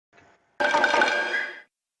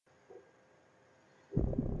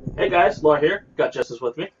Hey guys, Laura here. Got Justice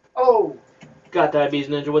with me. Oh! Got Diabetes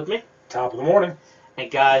Ninja with me. Top of the morning.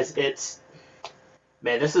 And guys,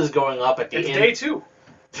 man, this is going up at the It's end. day 2.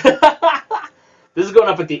 This is going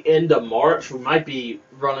up at the end of March. We might be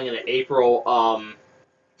running into April.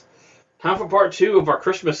 Time for part 2 of our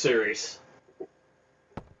Christmas series.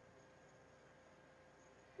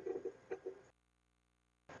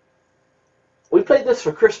 We played this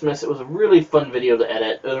for Christmas. It was a really fun video to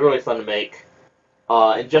edit. It was really fun to make.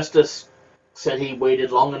 And Justice said he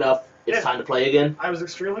waited long enough. It's time to play again. I was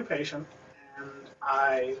extremely patient, and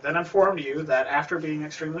I then informed you that after being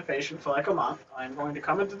extremely patient for like a month, I'm going to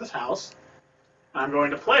come into this house, I'm going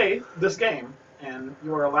to play this game, and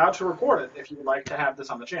you are allowed to record it if you would like to have this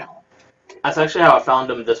on the channel. That's actually how I found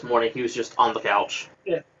him this morning. He was just on the couch.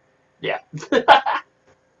 Yeah. Yeah. I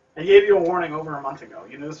gave you a warning over a month ago.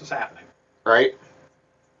 You knew this was happening. Right?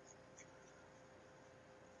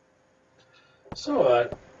 So,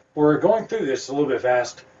 we're going through this a little bit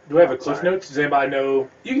fast. Do we have a cliff notes? Does anybody know?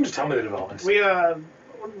 You can just tell me the developments.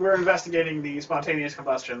 We're investigating the spontaneous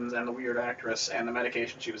combustions and the weird actress and the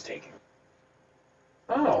medication she was taking.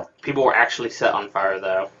 Oh. People were actually set on fire,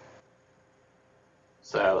 though.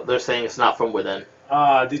 So, they're saying it's not from within.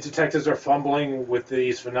 These detectives are fumbling with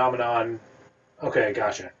these phenomenon. Okay,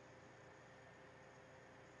 gotcha.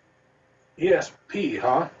 ESP,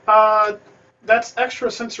 huh? That's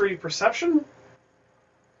extrasensory perception?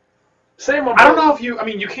 Same I don't know if you... I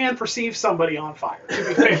mean, you can perceive somebody on fire, to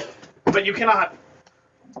be fair. But you cannot...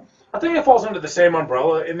 I think it falls under the same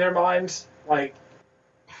umbrella in their minds. Like...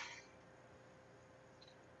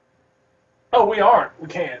 Oh, we aren't. We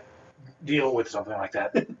can't deal with something like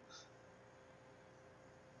that.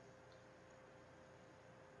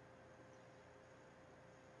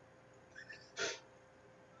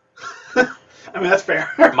 I mean, that's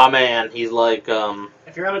fair. My man, he's like,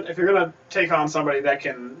 If you're gonna take on somebody that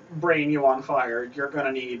can brain you on fire, you're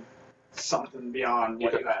gonna need something beyond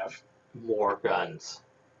what you have. more guns.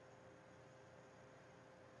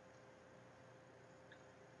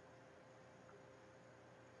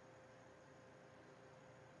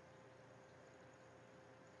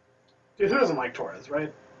 Dude, who doesn't like Torres,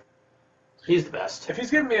 right? He's the best. If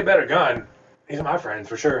he's giving me a better gun, he's my friend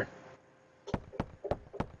for sure.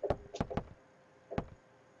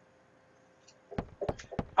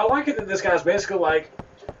 I like it that this guy's basically like,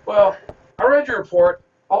 well, I read your report.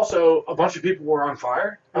 Also, a bunch of people were on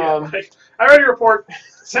fire. Yeah, like, I read your report.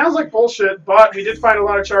 Sounds like bullshit, but we did find a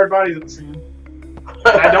lot of charred bodies at the scene. And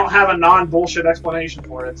I don't have a non-bullshit explanation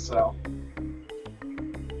for it, so...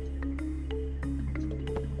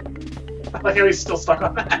 I like how he's still stuck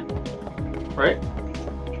on that. Right?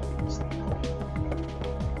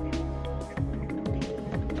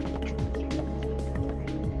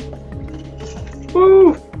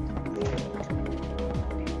 Woo!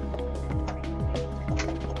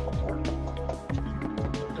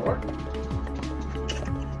 Door?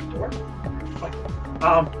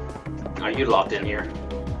 Are you locked in here?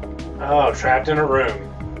 Oh, trapped in a room.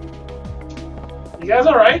 You guys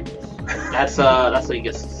alright? That's how he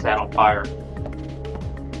gets set on fire.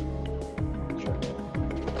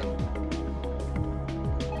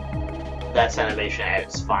 That's animation at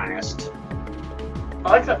its finest. I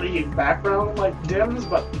like that the background, like, dims,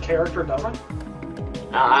 but the character doesn't.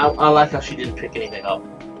 I like how she didn't pick anything up.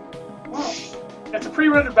 Well, it's a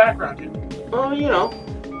pre-rendered background, dude. Well, you know.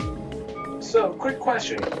 So, quick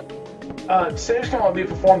question. Saves can only be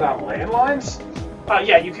performed on landlines?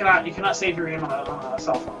 Yeah, you cannot save your game on a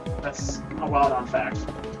cell phone. That's a well-known fact.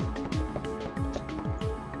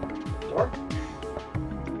 Door?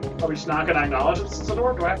 Are we just not going to acknowledge that this is a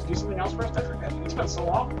door? Do I have to do something else first? I forget. It's been so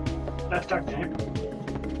long. That's duck game.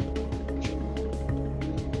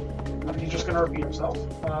 I think he's just going to repeat himself.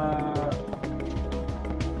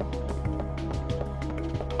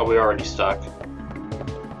 Are we already stuck?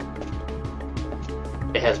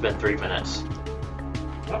 It has been 3 minutes.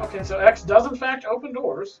 Oh, okay, so X does in fact open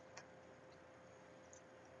doors.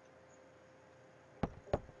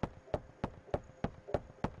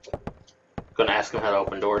 Gonna ask him how to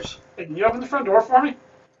open doors. Hey, can you open the front door for me?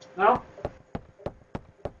 No?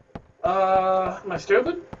 Am I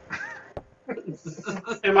stupid?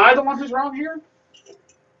 Am I the one who's wrong here?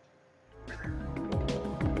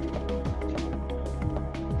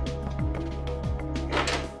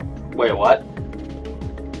 Wait, what?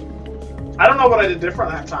 I don't know what I did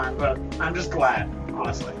different that time, but I'm just glad,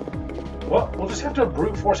 honestly. Well, we'll just have to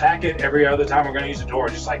brute force hack it every other time we're going to use a door,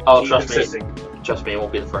 just like Oh, keep trust me. insisting. Trust me, it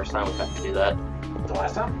won't be the first time we've had to do that. The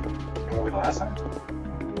last time? It won't be the last time?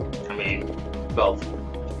 I mean, both.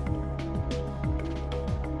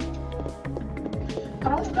 I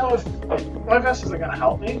don't know if... My vest isn't gonna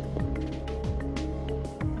help me.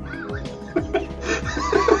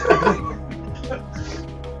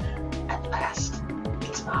 At last,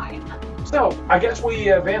 it's mine. So, I guess we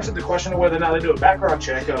have answered the question of whether or not they do a background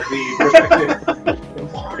check of the respective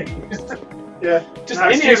employees. Yeah. Just Now,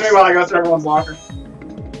 excuse me while I go through everyone's locker. Oh,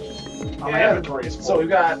 my Yeah. inventory is full. So we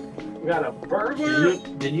got a burglar.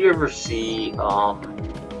 Did you ever see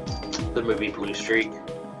the movie Blue Streak,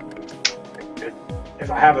 If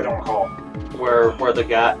I have it on call. where the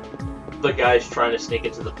guy's trying to sneak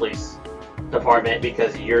into the police department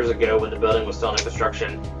because years ago when the building was still under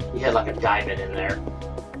construction, he had like a diamond in there,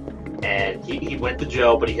 and he went to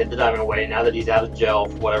jail, but he hid the diamond away. Now that he's out of jail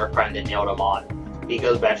for whatever crime they nailed him on, he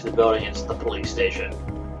goes back to the building and it's the police station.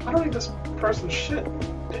 I don't need this person's shit.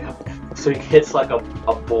 Damn. So he gets like a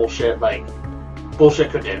bullshit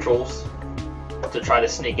credentials to try to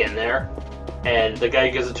sneak in there, and the guy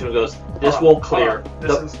gives it to him and goes, "This Hold on, won't clear."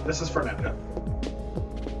 hold on. This is for Ninja.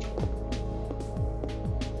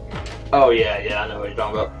 Oh yeah, I know what you're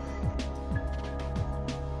talking about.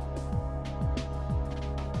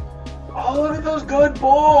 Oh, look at those good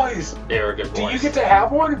boys. They were good Do boys. you get to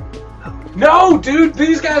have one? No, dude,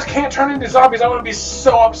 these guys can't turn into zombies. I'm going to be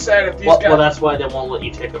so upset if these guys... Well, that's why they won't let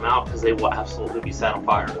you take them out, because they will absolutely be set on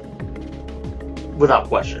fire. Without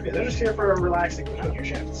question. Yeah, they're just here for relaxing between your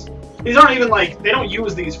shifts. These aren't even like, they don't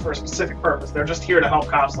use these for a specific purpose. They're just here to help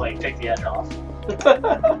cops like take the edge off.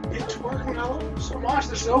 It's working out so much.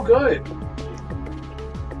 They're so good.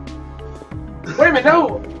 Wait a minute,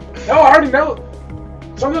 no, I already know.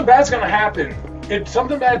 Something bad's going to happen.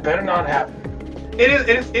 Something bad better not happen.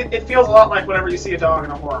 It feels a lot like whenever you see a dog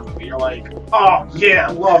in a horror movie. You're like, oh yeah,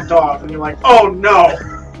 I love dogs. And you're like, oh no.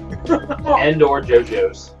 And or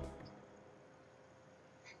JoJo's.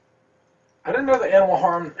 I didn't know that animal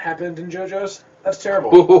harm happened in JoJo's. That's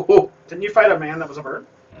terrible. Didn't you fight a man that was a bird?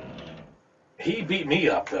 He beat me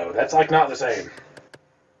up, though. That's, like, not the same.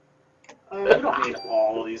 We don't need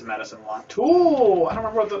all these medicine ones. Ooh, I don't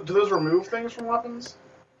remember what do those remove things from weapons?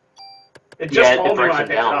 It just Yeah, it told me when breaks I them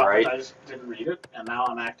picked it down, up, right? but I just didn't read it, and now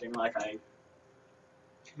I'm acting like I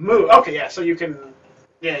move. Okay, yeah, so you can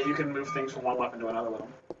move things from one weapon to another with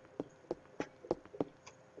them.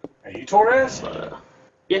 Are you Torres?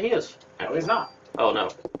 Yeah, he is. No, he's not. Oh no.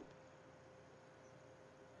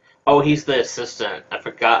 Oh, he's the assistant. I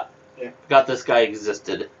forgot. Yeah. Forgot this guy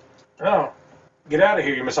existed. Oh. Get out of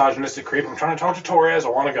here, you misogynistic creep. I'm trying to talk to Torres. I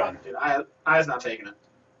want a gun. Dude, I's not taking it.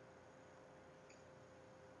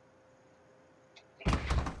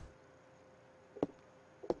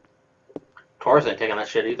 Taurus ain't taking that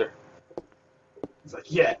shit either. He's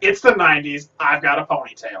like, yeah, it's the 90s. I've got a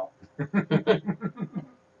ponytail.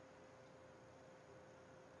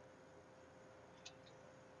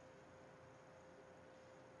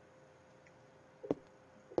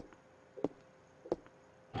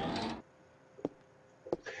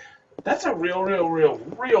 That's a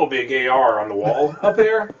real big AR on the wall up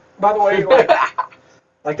there, by the way.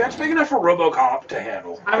 Like that's big enough for RoboCop to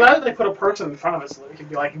handle. I'm glad they put a person in front of it so that it can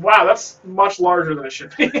be like, wow, that's much larger than it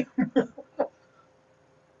should be.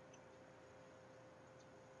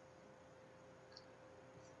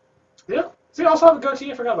 Yeah. See, I also have a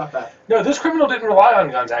goatee. I forgot about that. No, this criminal didn't rely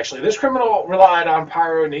on guns, actually. This criminal relied on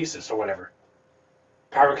pyrokinesis or whatever.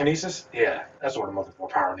 Pyrokinesis? Yeah, that's what I'm looking for,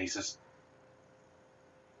 pyrokinesis.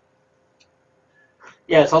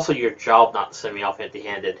 Yeah, it's also your job not to send me off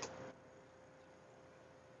empty-handed.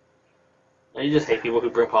 And you just hate people who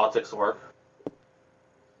bring politics to work.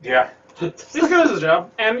 Yeah. He's good at his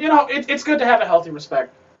job. And, you know, it's good to have a healthy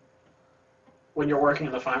respect when you're working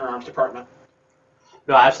in the firearms department.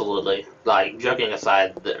 No, absolutely. Like, joking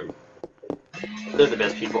aside, they're the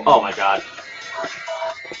best people. Oh my god.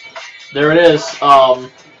 There it is.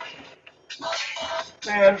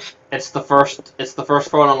 Man. It's the first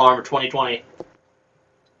phone alarm of 2020.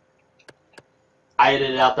 I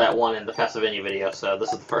edited out that one in the Castlevania video, so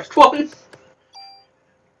this is the first one.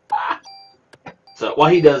 So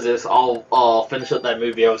while he does this, I'll finish up that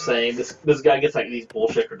movie. I was saying this guy gets like these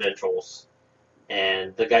bullshit credentials,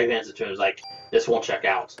 and the guy who hands it to him is like, "This won't check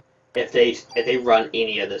out. If they run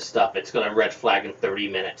any of this stuff, it's gonna red flag in 30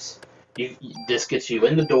 minutes. This gets you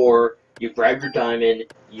in the door. You grab your diamond.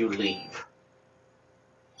 You leave."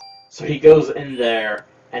 So he goes in there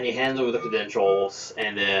and he hands over the credentials,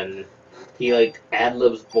 and then he like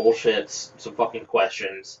ad-libs bullshits some fucking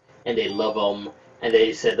questions, and they love him. And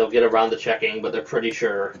they said they'll get around the checking, but they're pretty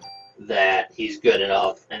sure that he's good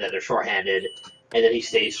enough and that they're shorthanded, and that he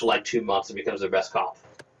stays for like 2 months and becomes their best cop.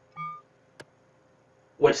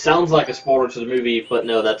 Which sounds like a spoiler to the movie, but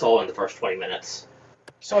no, that's all in the first 20 minutes.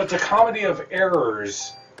 So it's a comedy of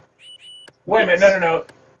errors. Wait a minute, Yes. no.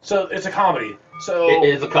 So it's a comedy. So It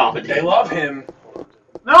is a comedy. they love him.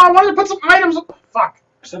 No, I wanted to put some items. Fuck.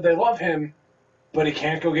 So they love him, but he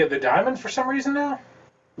can't go get the diamond for some reason now?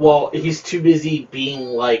 Well, he's too busy being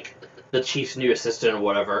like the chief's new assistant or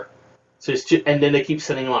whatever. So he's too, and then they keep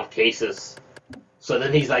sending him on cases. So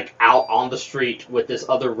then he's like out on the street with this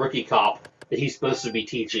other rookie cop that he's supposed to be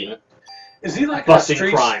teaching. Is he like Busting a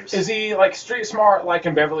street, crimes. Is he like street smart, like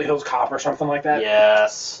in Beverly Hills Cop or something like that?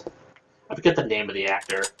 Yes. I forget the name of the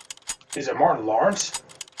actor. Is it Martin Lawrence?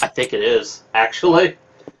 I think it is, actually.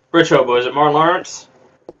 Rich Hobo, is it Martin Lawrence?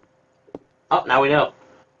 Oh, now we know.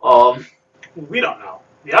 We don't know.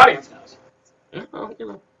 The audience knows.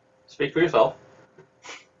 Well, speak for yourself.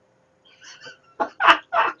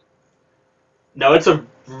 No, it's a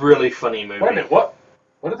really funny movie. Wait a minute, what?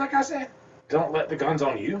 What did that guy say? Don't let the guns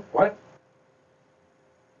on you? What?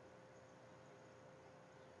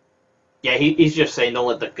 Yeah, he's just saying don't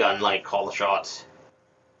let the gun, like, call the shots.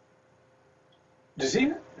 Does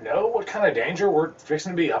he know what kind of danger we're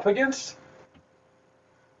fixing to be up against?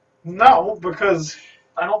 No, because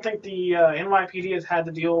I don't think the NYPD has had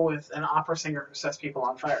to deal with an opera singer who sets people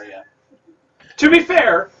on fire yet. To be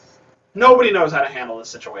fair, nobody knows how to handle this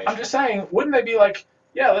situation. I'm just saying, wouldn't they be like,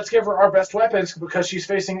 yeah, let's give her our best weapons because she's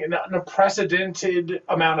facing an unprecedented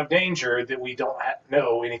amount of danger that we don't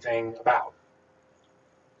know anything about?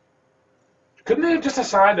 Couldn't they have just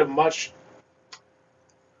assigned a much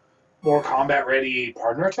more combat-ready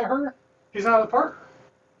partner to her? He's not a partner.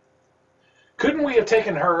 Couldn't we have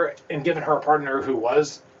taken her and given her a partner who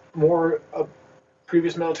was more a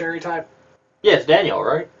previous military type? Yeah, it's Daniel,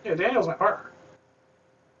 right? Yeah, Daniel's my partner.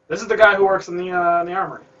 This is the guy who works in the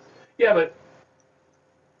armory. Yeah, but...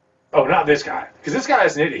 Oh, not this guy. Because this guy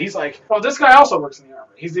is an idiot. He's like... Well, this guy also works in the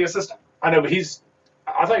armory. He's the assistant. I know, but he's...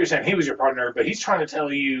 I thought you were saying he was your partner, but he's trying to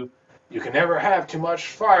tell you you can never have too much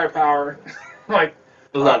firepower. Like...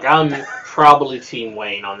 Look, I'm probably Team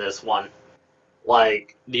Wayne on this one.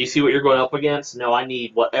 Like, do you see what you're going up against? No, I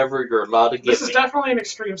need whatever you're allowed to give me. This is definitely an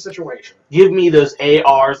extreme situation. Give me those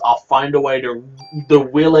ARs, I'll find a way to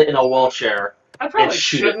wheel it in a wheelchair. I probably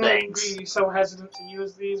shoot at shouldn't things. be so hesitant to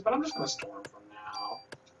use these, but I'm just going to store them for now.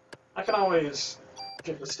 I can always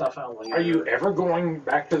get the stuff out later. Are you ever going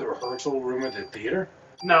back to the rehearsal room at the theater?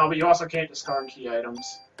 No, but you also can't discard key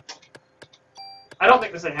items. I don't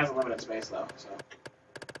think this thing has a limited space, though. So.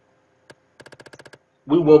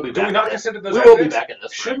 We will be Do back. we not in consider this. those We evidence? will be back in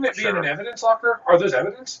this. Shouldn't room, it be for in an sure. evidence locker? Are those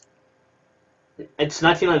evidence? It's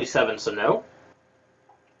 1997, so no.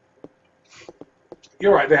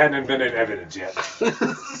 You're right, they hadn't invented evidence yet.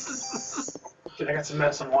 I got some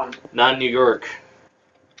medicine one. Not in New York.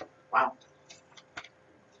 Wow.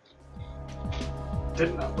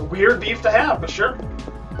 Didn't know. A weird beef to have, but sure.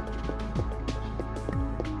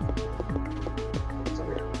 So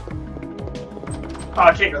weird. Oh,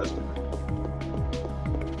 I can't go this way.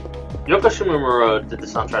 Yoko Shimomura did the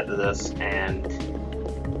soundtrack to this, and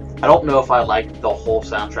I don't know if I like the whole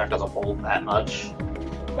soundtrack as a whole that much.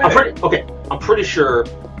 I'm pretty sure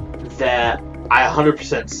that I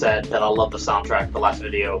 100% said that I love the soundtrack the last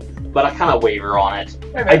video, but I kind of waver on it.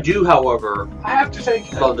 I do, however, I have to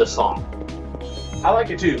take... love this song. I like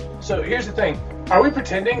it too. So here's the thing. Are we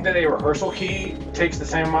pretending that a rehearsal key takes the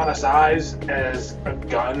same amount of size as a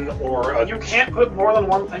gun or a... You can't put more than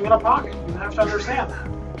one thing in a pocket. You have to understand that.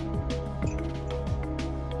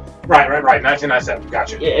 Right. 1997.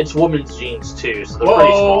 Gotcha. Yeah, it's women's jeans too, so they're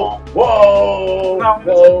pretty small. Whoa!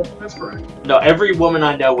 No, that's correct. No, every woman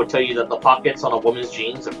I know would tell you that the pockets on a woman's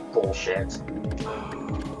jeans are bullshit.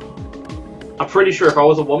 I'm pretty sure if I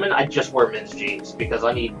was a woman, I'd just wear men's jeans because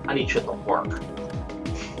I need shit to work.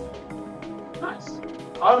 Nice.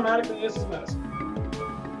 Automatically uses medicine.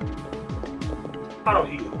 Auto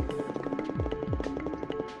heal.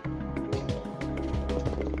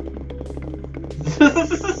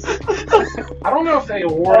 I don't know if they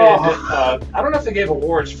awarded... I don't know if they gave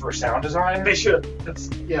awards for sound design. They should.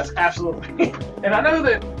 Yes, absolutely. And I know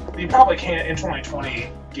that you probably can't, in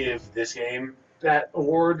 2020, give this game that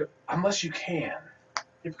award unless you can.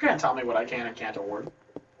 You can't tell me what I can and can't award.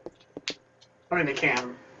 I mean, they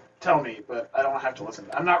can tell me, but I don't have to listen.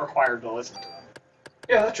 I'm not required to listen to them.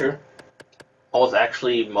 Yeah, that's true. I was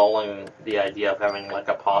actually mulling the idea of having like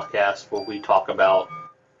a podcast where we talk about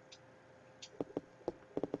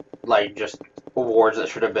like just awards that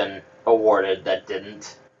should have been awarded that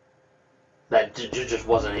didn't. That just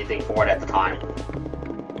wasn't anything for it at the time.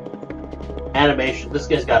 Animation. This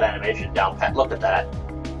game's got animation down pat. Look at that.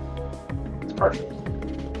 It's perfect.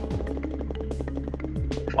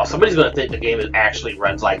 Well, somebody's gonna think the game actually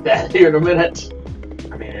runs like that here in a minute.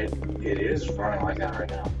 I mean, it is running like that right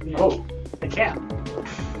now. Yeah. Oh, They can.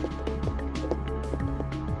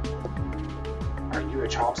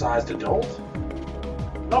 chop-sized adult?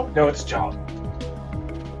 Nope. No, it's a child.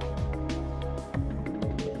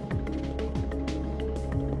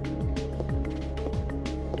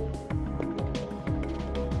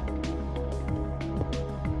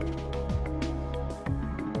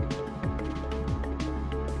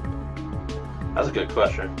 That's a good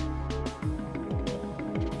question.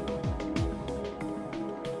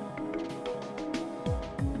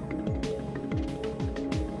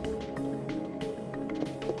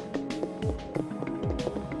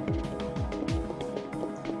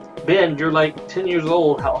 Ben, you're like 10 years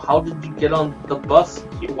old. How did you get on the bus?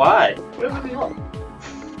 Why? We live in New York.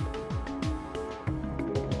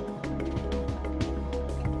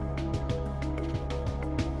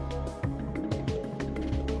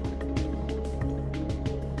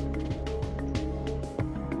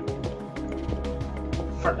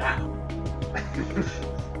 For now.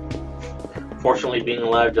 Fortunately, being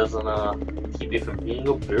alive doesn't keep you from being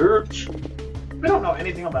a bitch. We don't know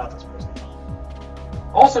anything about this person.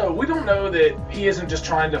 Also, we don't know that he isn't just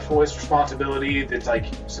trying to voice responsibility that's like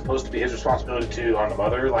supposed to be his responsibility too on the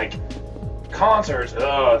mother. Like concerts,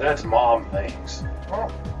 that's mom things.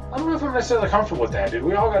 Well, I don't know if I'm necessarily comfortable with that, dude.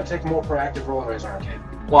 We all got to take a more proactive role in raising our kid.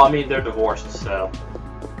 Well, I mean, they're divorced, so.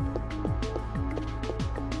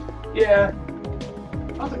 Yeah.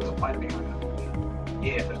 I don't think there's a point in being like,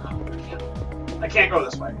 yeah, there's not. I can't go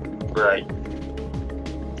this way. Right.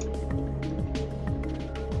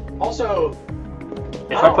 Also,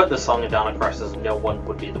 If I put this song in Down Crisis, no one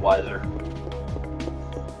would be the wiser.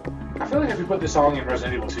 I feel like if you put this song in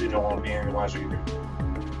Resident Evil 2, no one would be any wiser either.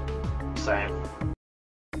 Same.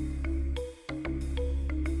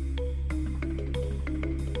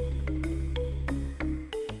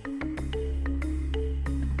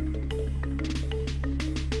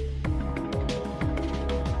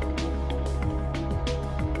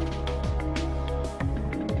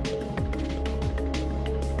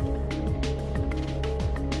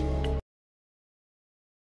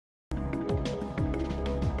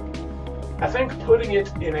 I think putting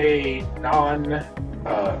it in a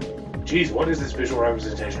geez, what is this visual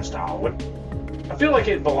representation style? I feel like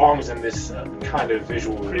it belongs in this kind of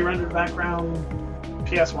visual. Pre-rendered background,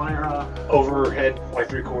 PS1 era. Overhead, like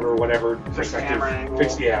 3/4 or whatever. Fixed camera angle.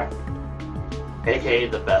 Fixed, yeah. AKA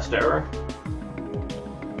the best era.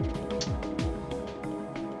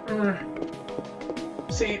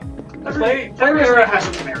 See, Every play era has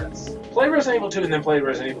its merits. Play Resident Evil 2 and then play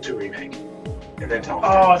Resident Evil 2 Remake. And then tell me.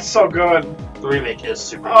 Oh, it's so good. The remake is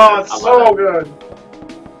super Oh, good. it's I so love good. it.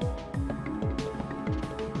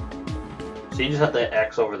 So you just have to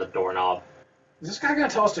X over the doorknob. Is this guy gonna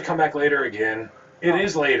tell us to come back later again? It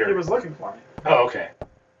is later. He was looking for me. Oh, okay.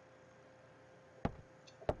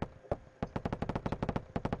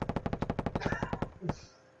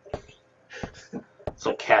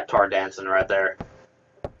 Some cat tar dancing right there.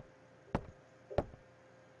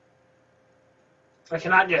 I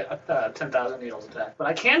cannot get a 10,000 needles attack, but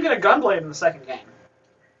I can get a gunblade in the second game.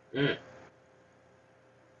 Mm.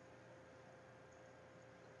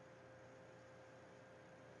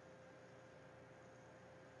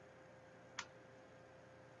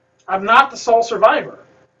 I'm not the sole survivor.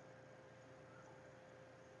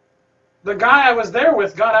 The guy I was there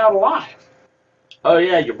with got out alive. Oh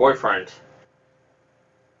yeah, your boyfriend.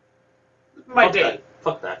 My Fuck date. that-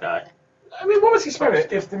 Fuck that guy. I mean, what was he supposed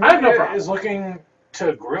to? If the I have no media problem. is looking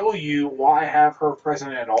to grill you, why have her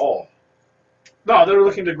present at all? No, they're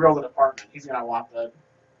looking to grill the department. He's gonna want the.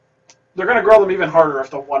 They're gonna grill them even harder if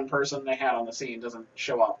the one person they had on the scene doesn't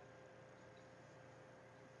show up.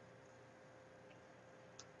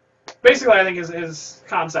 Basically, I think his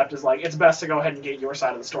concept is like it's best to go ahead and get your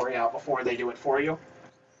side of the story out before they do it for you.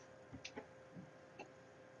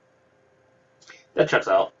 That checks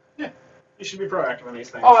out. You should be proactive in these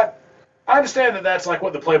things. Oh, I understand that that's like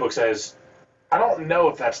what the playbook says. I don't know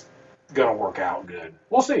if that's gonna work out good.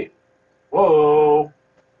 We'll see. Whoa.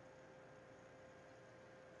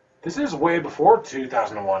 This is way before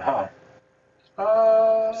 2001, huh?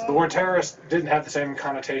 So the word terrorist didn't have the same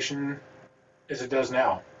connotation as it does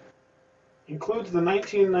now. Includes the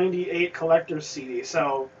 1998 collector's CD,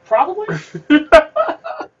 so probably.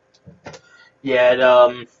 Yeah,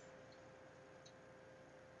 it,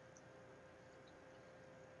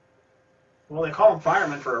 Well, they call them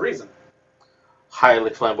firemen for a reason. highly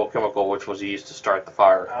flammable chemical which was used to start the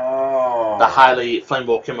fire. Oh. The highly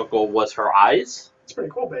flammable chemical was her eyes. It's pretty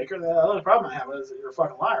cool, Baker. The only problem I have is that you're a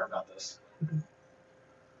fucking liar about this.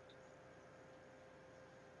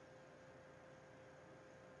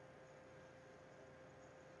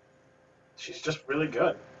 She's just really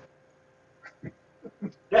good.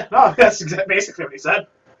 Yeah, no, that's basically what he said.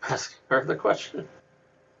 Ask her the question.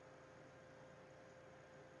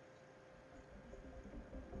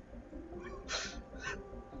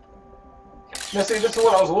 Now, see, this is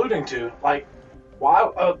what I was alluding to. Like,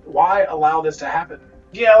 why allow this to happen?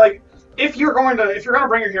 Yeah, like if you're going to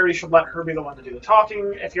bring her here, you should let her be the one to do the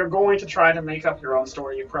talking. If you're going to try to make up your own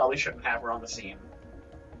story, you probably shouldn't have her on the scene.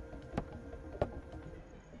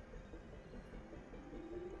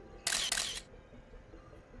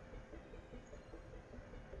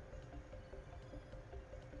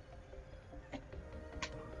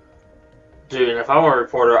 Dude, if I'm a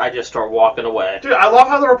reporter, I just start walking away. Dude, I love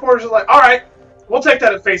how the reporters are like, all right, we'll take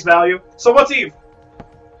that at face value. So what's Eve?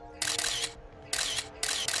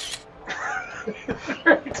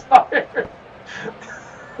 Very tired.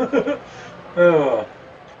 Oh.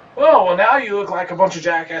 Well, now you look like a bunch of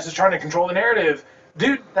jackasses trying to control the narrative.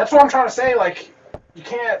 Dude, that's what I'm trying to say. Like, you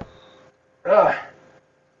can't...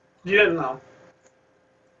 You didn't know.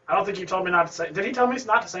 I don't think you told me not to say... Did he tell me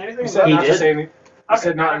not to say anything? He said He not did. to say anything. He Okay,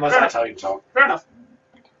 said not unless fair I enough. tell you to talk. Fair enough.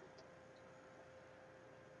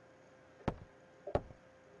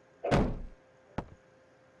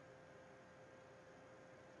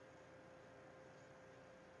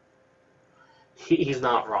 He's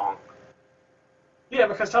not wrong. Yeah,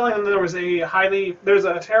 because telling them there's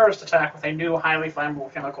a terrorist attack with a new highly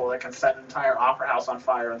flammable chemical that can set an entire opera house on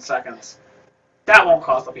fire in seconds, that won't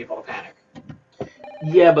cause the people to panic.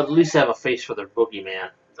 Yeah, but at least they have a face for their boogeyman.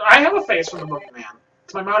 I have a face for the boogeyman.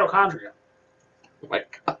 It's my mitochondria. Oh my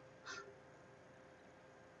god.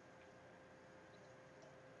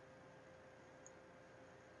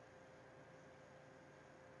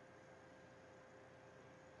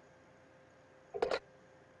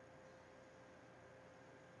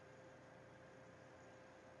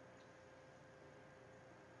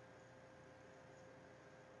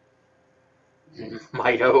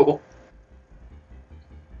 Mito.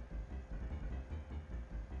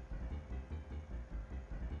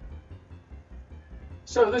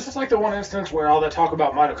 So this is like the one instance where all that talk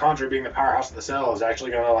about mitochondria being the powerhouse of the cell is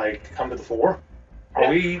actually going to like come to the fore. Are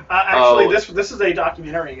we? Actually, Oh. this is a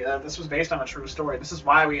documentary. This was based on a true story. This is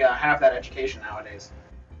why we have that education nowadays.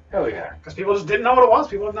 Hell yeah! Because people just didn't know what it was.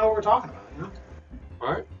 People didn't know what we were talking about. You know?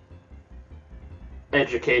 Alright.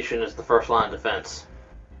 Education is the first line of defense.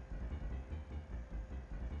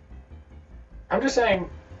 I'm just saying,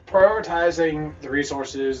 prioritizing the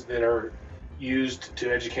resources that are used to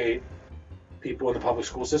educate people in the public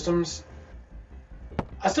school systems.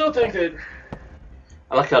 I still think that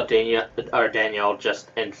I like how Danielle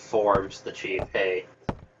just informs the chief, hey,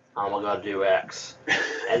 I'm gonna do X.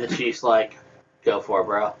 And the chief's like, go for it,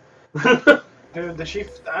 bro. Dude, the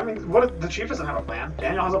chief. I mean, the chief doesn't have a plan.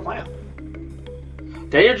 Daniel has a plan.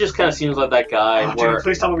 Daniel just kind of seems like that guy Oh, where... dude,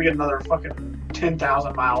 please tell me we get another fucking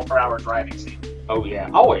 10,000 mile per hour driving scene. Oh yeah,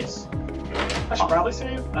 always. I should probably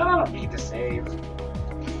save. I don't need to save.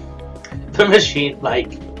 The machine,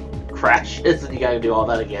 like, crashes and you gotta do all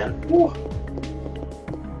that again. Ooh.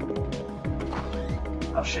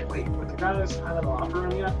 Oh shit, wait, with the guys high level offer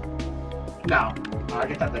room yet? No. I'll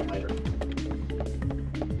get that thing later.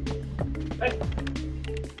 Hey.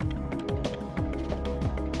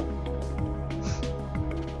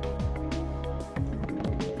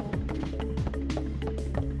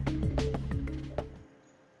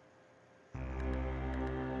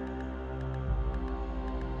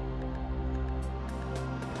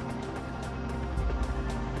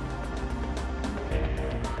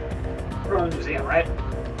 We're in the museum, right?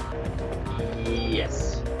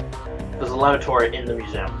 Yes. There's a laboratory in the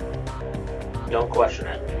museum. Don't question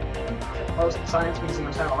it. Most science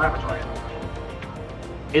museums have a laboratory in them.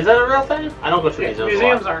 Is that a real thing? I don't go to Yeah, museums.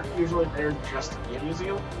 museums a lot. aren't usually there just to be a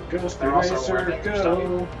museum. Ghost They're also Racer, where they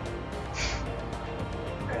go.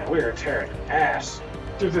 Man, we are tearing ass.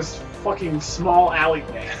 Through this fucking small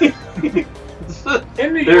alleyway.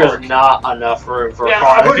 In New There York. is not enough room for a Yeah,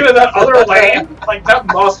 car. I'm looking at that other lane. Like, that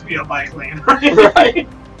must be a bike lane, right? Right.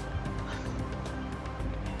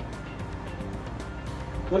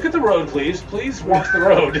 Look at the road, please. Please watch the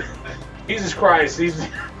road. Jesus Christ, he's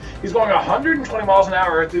going 120 miles an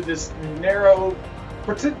hour through this narrow,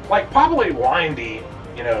 like probably windy,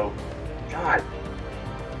 you know. God.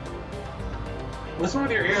 Listen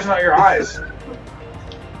with your ears, not your eyes.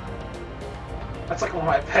 That's like one of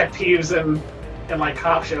my pet peeves in like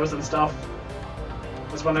cop shows and stuff.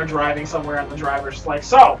 Is when they're driving somewhere and the driver's just like,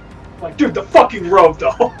 so, I'm like, dude, the fucking road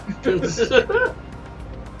though.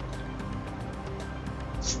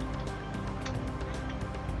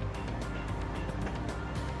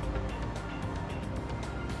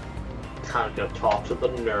 Time to go talk to the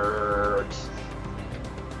nerds.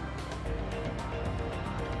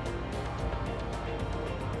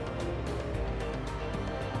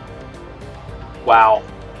 Wow.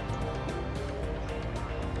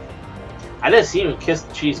 I didn't see him kiss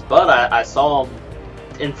the chief's butt. I saw him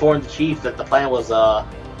inform the chief that the plan was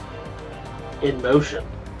in motion.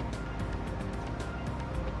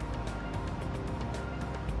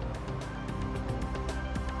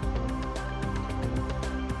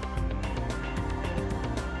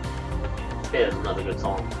 Here's another good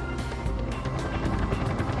song.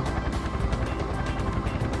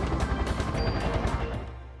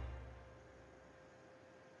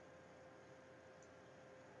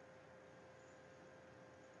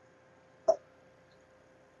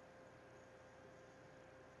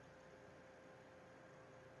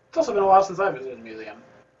 It's also been a while since I visited a museum.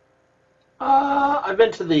 I've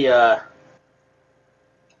been to the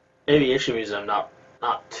Aviation Museum not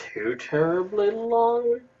too terribly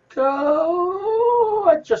long ago.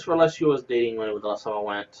 I just realized she was dating when it was the last time I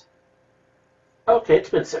went. Okay, it's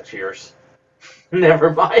been 6 years. Never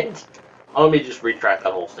mind. Let me just retract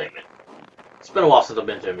that whole statement. It's been a while since I've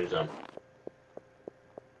been to a museum.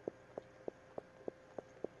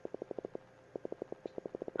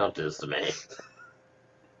 Don't do this to me.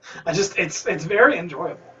 It's very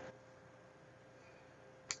enjoyable.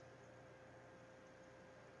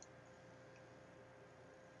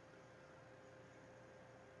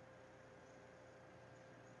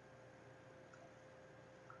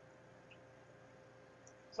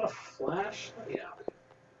 Is that a flashlight? Yeah.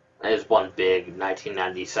 There's one big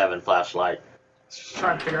 1997 flashlight. Just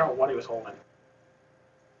trying to figure out what he was holding.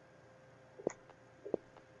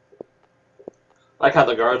 Like how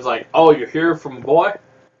the guard's like, "Oh, you're here from boy?"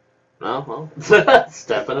 No, well,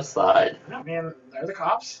 stepping aside. I mean, they're the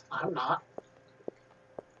cops. I'm not.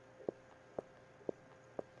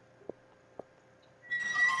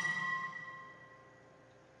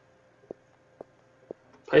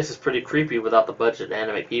 Place is pretty creepy without the budget to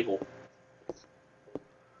animate people.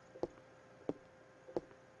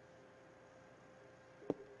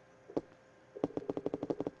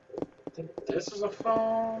 I think this is a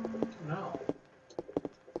phone. No.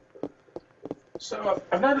 So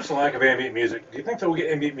I've noticed a lack of ambient music. Do you think that we'll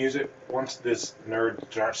get ambient music once this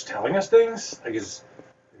nerd starts telling us things? Like, is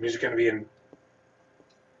the music going to be in?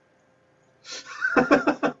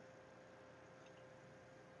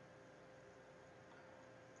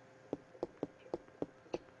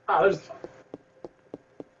 Ah, there's the phone.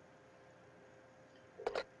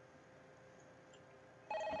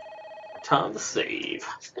 Time to save.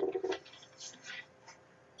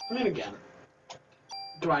 I mean, again,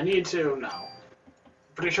 do I need to? No.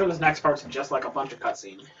 Pretty sure this next part's just like a bunch of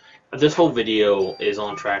cutscenes. This whole video is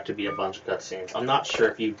on track to be a bunch of cutscenes. I'm not sure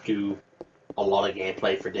if you do a lot of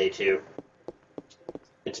gameplay for day 2.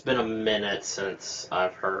 It's been a minute since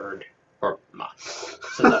I've heard, or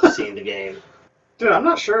since I've seen the game. Dude, I'm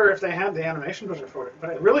not sure if they had the animation budget for it,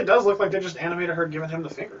 but it really does look like they just animated her giving him the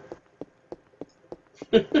finger.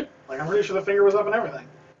 Like, I'm pretty sure the finger was up and everything.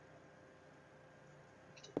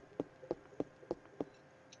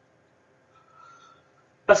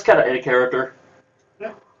 That's kind of a character.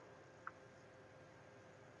 Yeah.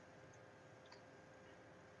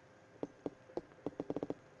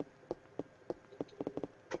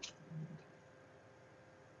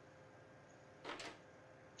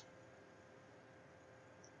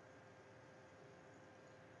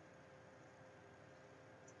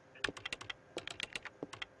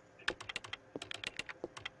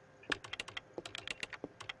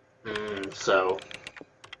 So,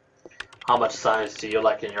 how much science do you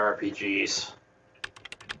like in your RPGs?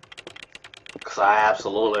 Because I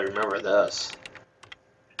absolutely remember this.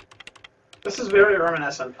 This is very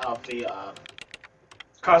reminiscent of the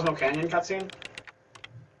Cosmo Canyon cutscene.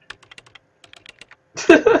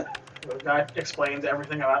 The guy explains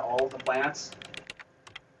everything about all of the planets.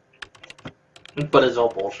 But it's all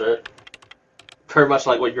bullshit. Very much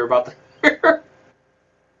like what you're about to hear.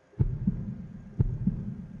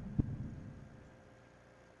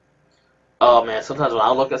 Oh man, sometimes when I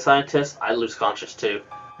look at scientists, I lose conscience too.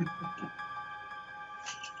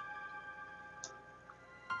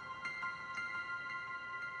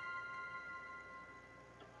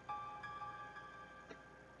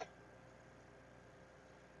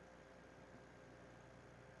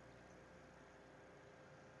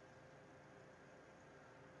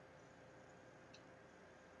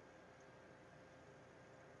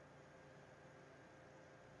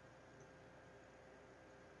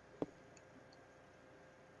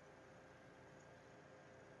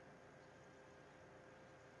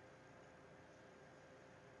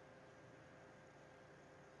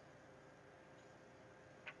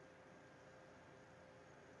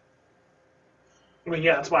 I mean,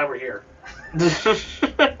 yeah, that's why we're here.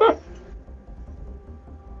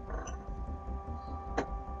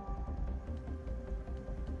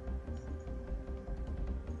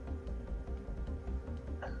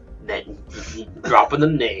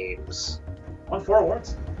 dropping the names. Won 4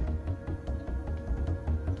 awards.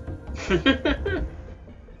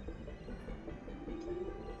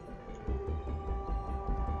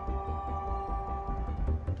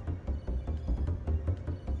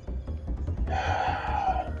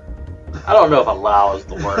 I don't know if allow is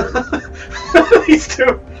the word. These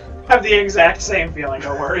two have the exact same feeling,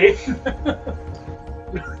 don't worry.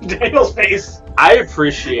 Daniel's face I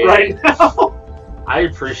appreciate right now. I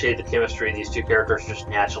appreciate the chemistry these two characters just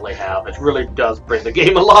naturally have. It really does bring the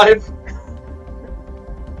game alive.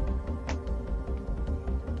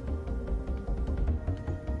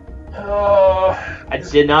 I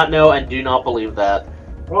did not know and do not believe that.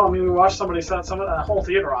 Well, I mean, we watched somebody set a whole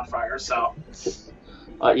theater on fire, so...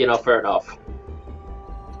 You know, fair enough.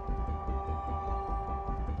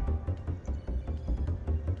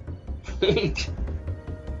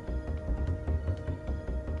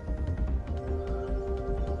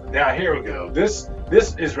 Now here we go. This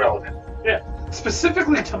is relevant. Yeah,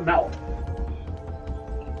 specifically to Melt.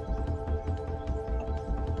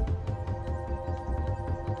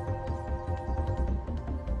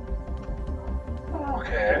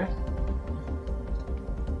 Okay.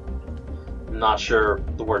 I'm not sure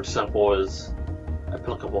the word simple is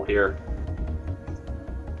applicable here.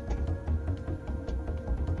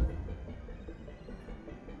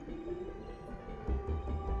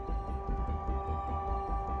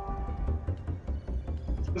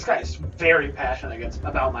 This guy is very passionate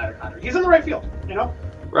about mitochondria. He's in the right field, you know?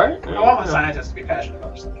 Right? I want my scientists to be passionate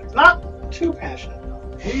about their subjects. Not too passionate,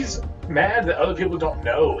 though. He's mad that other people don't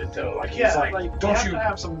know it though. Like he's like, don't you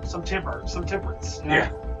have to have some temperance? You know?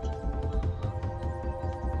 Yeah.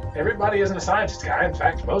 Everybody isn't a scientist, guy. In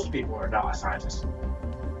fact, most people are not a scientist.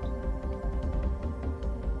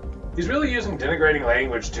 He's really using denigrating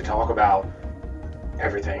language to talk about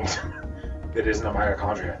everything that isn't a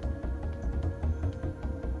mitochondria.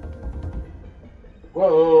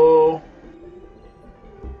 Whoa.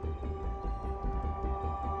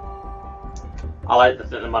 I like that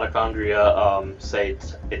the mitochondria say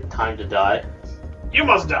it's time to die. You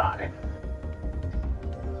must die.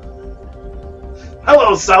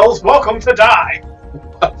 Hello, cells. Welcome to die.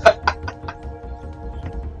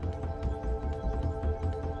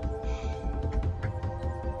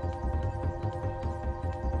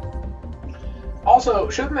 Also,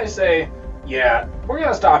 shouldn't they say, yeah, we're going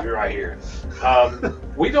to stop you right here.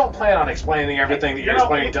 We don't plan on explaining everything that you're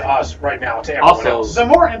explaining to us right now to everyone else. The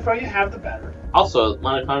more info you have, the better. Also,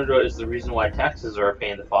 mitochondria is the reason why taxes are a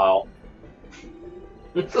pain to file.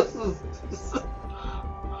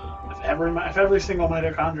 If every single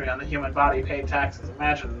mitochondria in the human body paid taxes,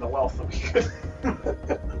 imagine the wealth that we could.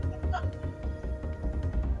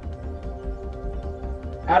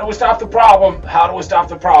 How do we stop the problem? How do we stop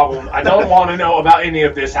the problem? I don't want to know about any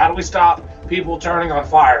of this. How do we stop people turning on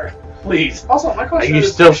fire? Please. Also, my question Are you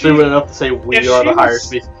is... still stupid enough to say we are the higher was-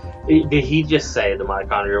 species? Did he just say the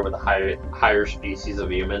mitochondria were the higher species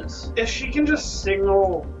of humans? If she can just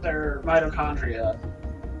signal their mitochondria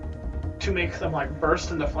to make them like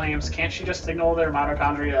burst into flames, can't she just signal their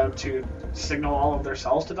mitochondria to signal all of their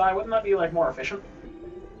cells to die? Wouldn't that be like more efficient?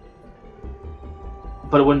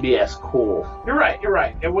 But it wouldn't be as cool. You're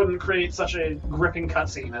right. It wouldn't create such a gripping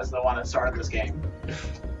cutscene as the one that started this game.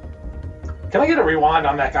 Can I get a rewind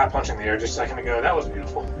on that guy punching the air just a second ago? That was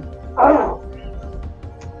beautiful. Oh.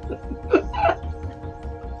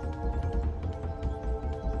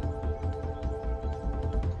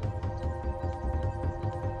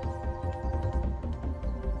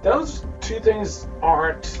 Those two things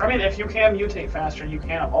aren't... I mean, if you can mutate faster, you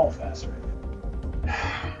can evolve faster.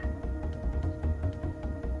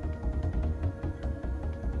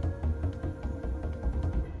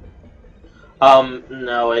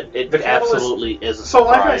 No, it The catalyst- absolutely is a surprise. So,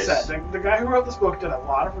 like I said, the guy who wrote this book did a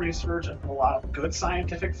lot of research and a lot of good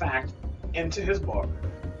scientific fact into his book.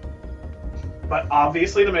 But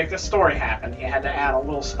obviously, to make this story happen, he had to add a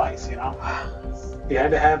little spice, you know? He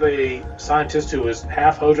had to have a scientist who was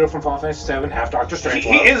half Hojo from Final Fantasy VII, half Doctor Strange.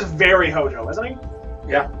 He is very Hojo, isn't he?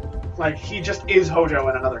 Yeah. Like, he just is Hojo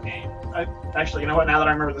in another game. Actually, you know what? Now that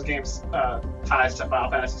I remember this game's ties to Final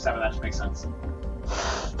Fantasy VII, that just makes sense.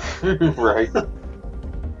 Right.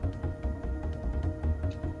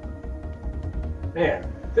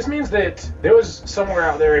 Man, this means that there was somewhere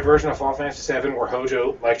out there a version of Final Fantasy VII where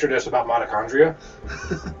Hojo lectured us about mitochondria.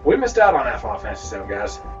 We missed out on that Final Fantasy VII,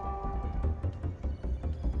 guys.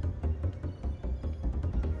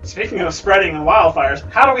 Speaking of spreading and wildfires,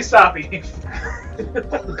 how do we stop Eve?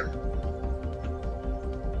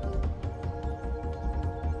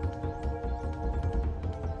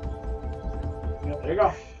 Yep, there you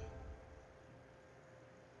go.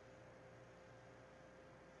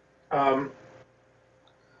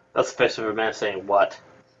 That's the face of a man saying what?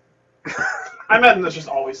 I imagine that's just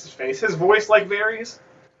always his face. His voice like varies.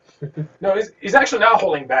 No, he's actually not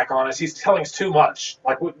holding back on us. He's telling us too much.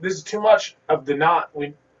 Like this is too much of the not.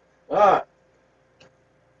 Oh,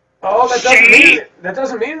 that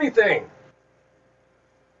doesn't mean anything.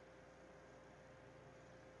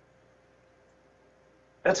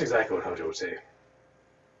 That's exactly what Hojo would say.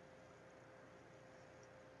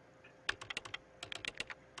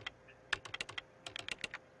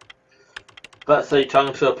 But so you're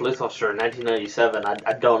talking to a police officer in 1997.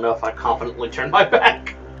 I don't know if I confidently turned my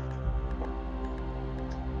back.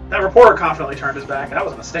 That reporter confidently turned his back. That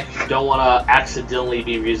was a mistake. Don't want to accidentally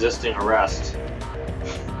be resisting arrest.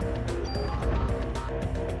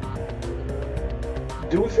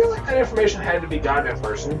 Do we feel like that information had to be gotten in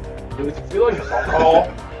person? Do we feel like a phone call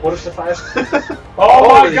would have sufficed? Oh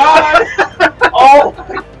my god! Oh,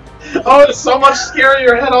 it's so much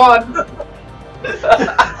scarier head on.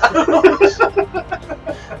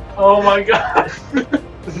 Oh my god!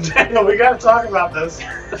 Daniel, we gotta talk about this.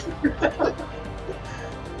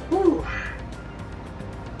 Whew.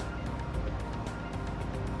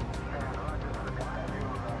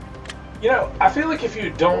 You know, I feel like if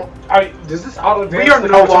you don't, does this auto advance? We are the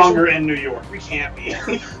no conversation? longer in New York. We can't be.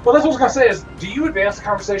 Well, that's what I was gonna say. Is do you advance the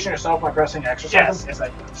conversation yourself by pressing X or something? Yes, I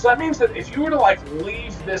do. So that means that if you were to like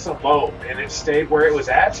leave this alone and it stayed where it was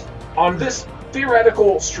at on this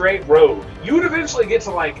theoretical straight road, you would eventually get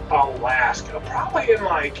to like Alaska, probably in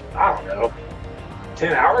like I don't know,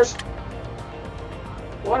 10 hours.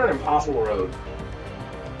 What an impossible road.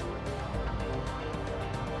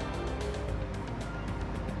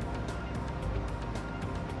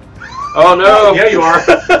 Oh no! Yeah, you are.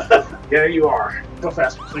 Yeah, you are. Go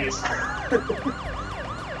faster, please.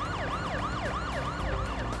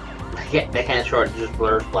 They can't short, it just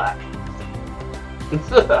blurs black.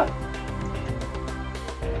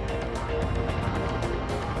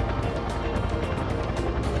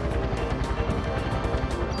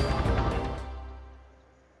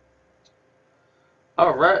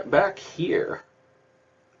 Alright, back here.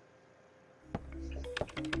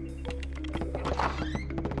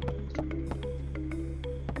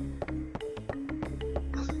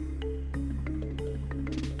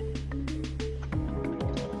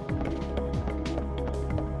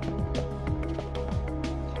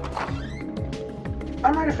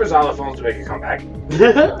 I'm ready for xylophones to make a comeback.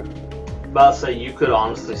 About to say, you could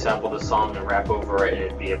honestly sample the song and rap over it and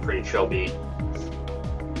it'd be a pretty chill beat.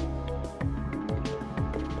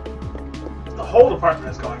 The whole department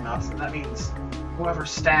is going nuts, and that means whoever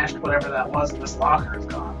stashed whatever that was in this locker is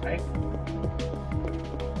gone, right?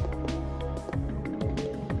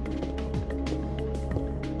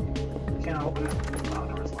 Can't open it. Oh,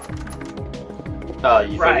 no, it's locked. Oh,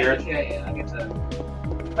 you Right, figured? yeah, I get to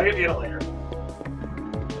get it later.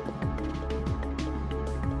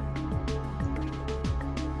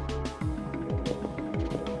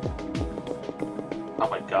 Oh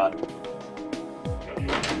my god.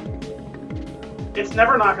 It's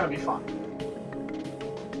never not going to be fun.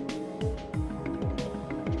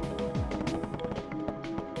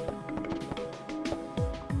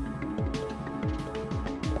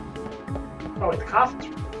 Oh, wait, the conference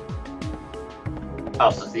room.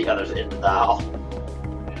 Oh, so it's the other's end of the hall.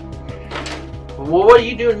 Well, what are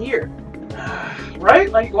you doing here?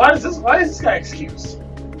 Right? Like, why is this guy excused?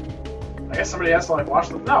 I guess somebody has to, like, watch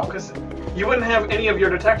them. No, because you wouldn't have any of your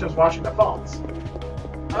detectives watching the phones.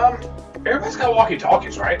 Everybody's got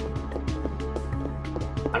walkie-talkies, right?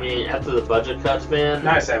 I mean, after the budget cuts, man.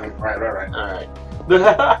 Nice, Evan. Right. Alright.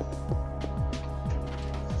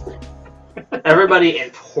 Everybody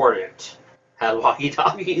important had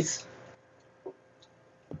walkie-talkies.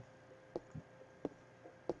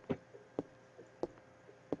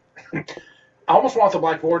 I almost want the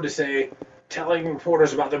blackboard to say, telling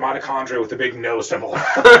reporters about their mitochondria with the big no symbol.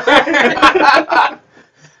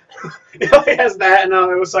 It only has that, and on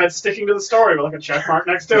the other side, sticking to the story with like a check mark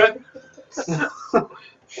next to it.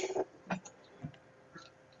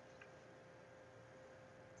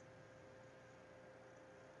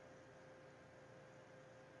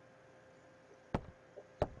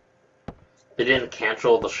 They didn't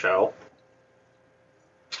cancel the show.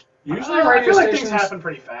 Usually I radio feel like stations things happen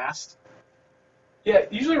pretty fast. Yeah,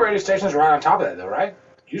 usually radio stations are right on top of that, though, right?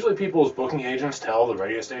 Usually people's booking agents tell the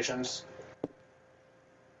radio stations.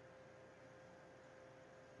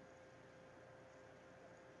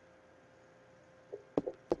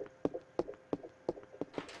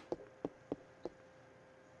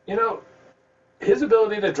 You know, his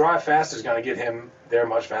ability to drive fast is going to get him there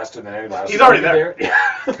much faster than anybody else. He's already there.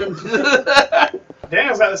 Yeah.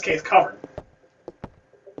 Daniel's got this case covered.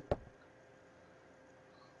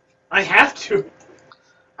 Dude,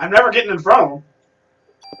 I'm never getting in front of him.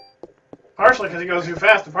 Partially because he goes too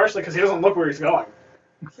fast, and partially because he doesn't look where he's going.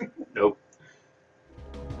 Nope.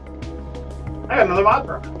 I got another mod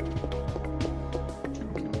permit.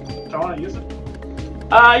 Do I want to use it?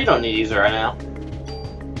 You don't need to use it right now.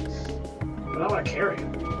 But I want to carry it.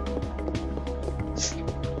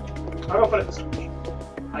 I'll go put it in storage.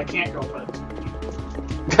 I can't go put it in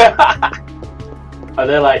storage. Are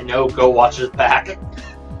they like, no, go watch his back?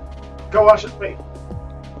 Go watch it. Wait.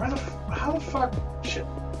 How the fuck? Shit.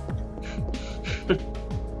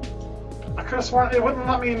 I could have sworn it wouldn't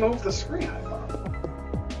let me move the screen, I thought.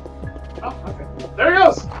 Oh, okay. There he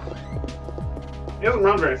goes! He doesn't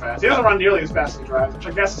run very fast. He doesn't run nearly as fast as he drives, which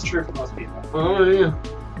I guess is true for most people. Oh, yeah.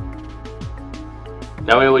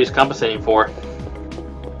 Now we know what he's compensating for.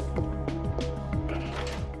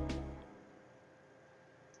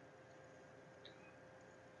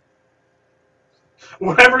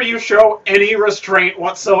 Whenever you show any restraint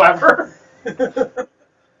whatsoever.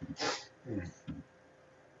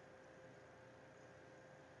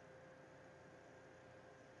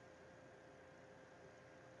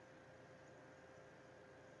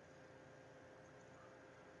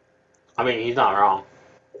 I mean, he's not wrong.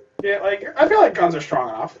 Yeah, like, I feel like guns are strong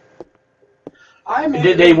enough.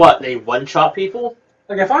 Did they what? They one-shot people?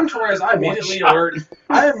 Like, if I'm Torres, I immediately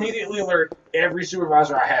alert every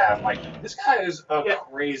supervisor I have. Like, this guy is a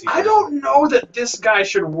crazy I don't know that this guy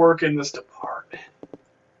should work in this department.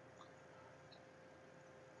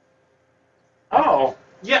 Oh.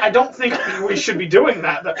 Yeah, I don't think we should be doing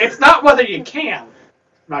that. It's not whether you can,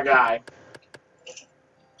 my guy.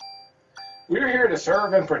 We're here to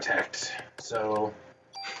serve and protect, so...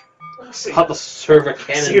 See, Pop a server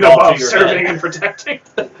cannon see ball about to your serving head. and protecting.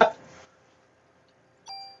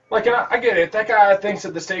 Like, I get it. That guy thinks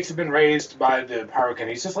that the stakes have been raised by the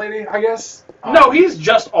pyrokinesis lady, I guess. No, he's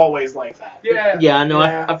just always like that. Yeah. Yeah, I know.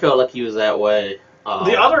 Yeah. I felt like he was that way.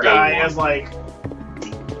 The other day guy one. is like...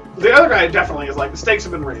 The other guy definitely is like, the stakes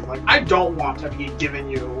have been raised. Like, I don't want to be giving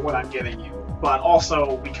you what I'm giving you, but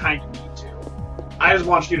also, we kind of need to. I just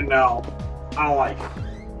want you to know, I don't like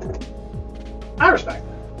it. I respect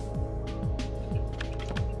that.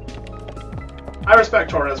 I respect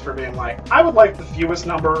Torres for being like, I would like the fewest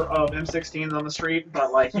number of M16s on the street,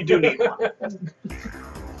 but, like, you do need one.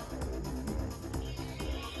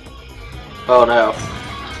 Oh no.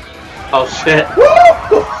 Oh shit.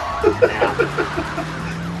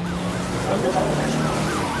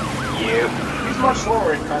 He's much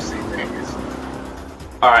slower in cussing than he is.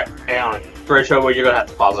 Alright, hang on. For trouble, you're gonna have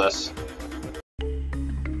to pause this.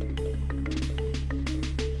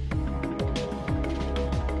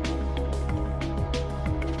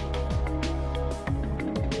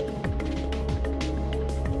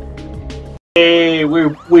 Hey,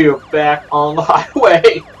 we're back on the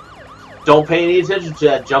highway. Don't pay any attention to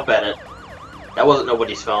that. Jump at it. That wasn't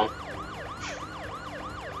nobody's phone.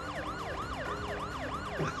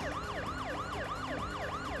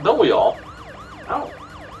 Don't we all? No,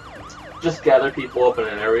 Just gather people up in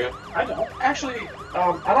an area. I don't. Actually,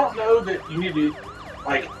 I don't know that you need to,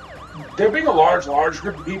 like, there being a large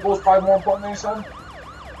group of people is probably more important than your son.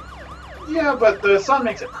 Yeah, but the sun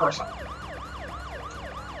makes it personal.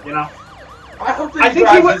 You know? I hope that I he think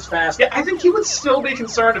he drives would- this fast. Yeah, I think he would still be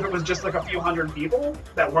concerned if it was just like a few hundred people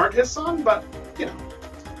that weren't his son, but, you know.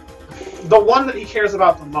 The one that he cares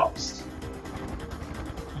about the most.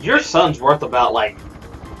 Your son's worth about, like,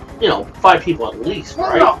 5 people at least,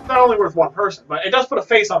 Well, right? no, they're only worth one person, but it does put a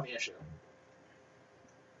face on the issue.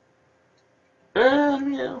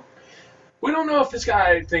 Yeah. We don't know if this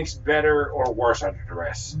guy thinks better or worse under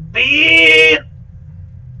duress. Beep!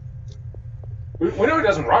 We know he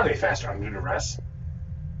doesn't run any faster under duress.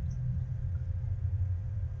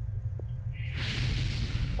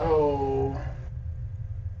 Oh.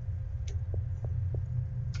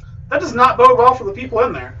 That does not bode well for the people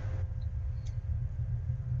in there.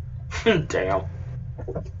 Damn.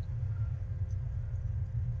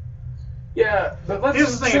 Yeah, but let's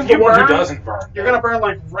Here's the thing, assume if you the one who burn, doesn't burn. You're gonna burn,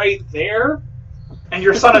 like, right there, and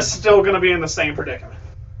your son is still gonna be in the same predicament.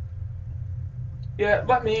 Yeah,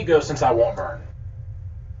 let me go since I won't burn.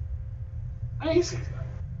 He sees that.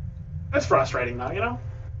 It's frustrating, though, you know?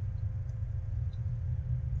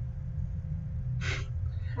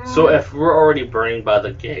 So if we're already burning by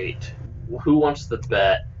the gate, who wants to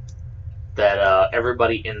bet that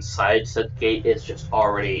everybody inside said gate is just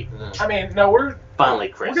already I mean, no, we're finally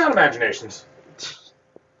we crisp? got imaginations. Let's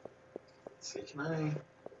see, can I...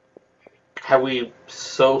 Have we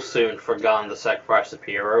so soon forgotten the sacrifice of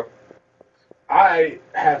Piero? I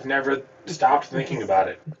have never stopped thinking about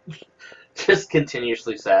it. Just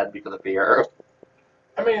continuously sad because of Piero.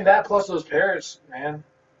 I mean, that plus those parrots, man.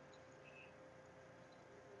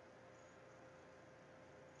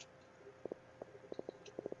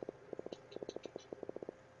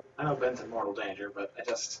 I know Ben's in mortal danger, but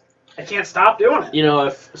I can't stop doing it. You know,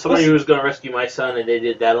 if somebody was going to rescue my son and they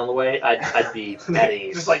did that on the way, I'd be at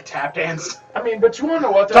ease. Just like tap dance. I mean, but you want to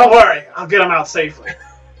know what? Though? Don't worry, I'll get him out safely.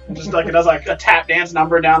 Just like it does like a tap dance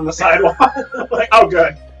number down the sidewalk. Like, oh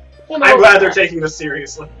good. Well, no, I'm glad they're taking this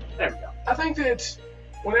seriously. There we go. I think that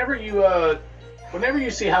whenever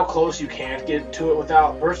you see how close you can't get to it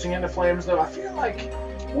without bursting into flames, though, I feel like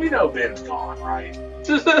we know Ben's gone, right?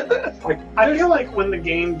 Like, I feel like when any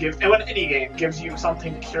game gives you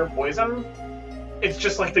something to cure poison, it's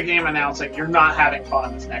just like the game announcing you're not having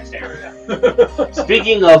fun in this next area.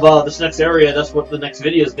 Speaking of this next area, that's what the next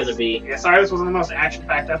video is going to be. Yeah, sorry this wasn't the most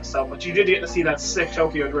action-packed episode, but you did get to see that sick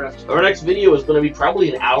Tokyo Drift. Our next video is going to be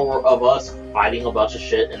probably an hour of us fighting a bunch of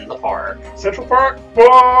shit in the park. Central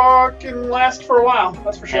Park can last for a while,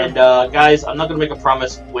 that's for sure. And guys, I'm not going to make a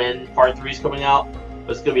promise when Part 3 is coming out,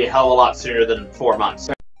 but it's going to be a hell of a lot sooner than 4 months.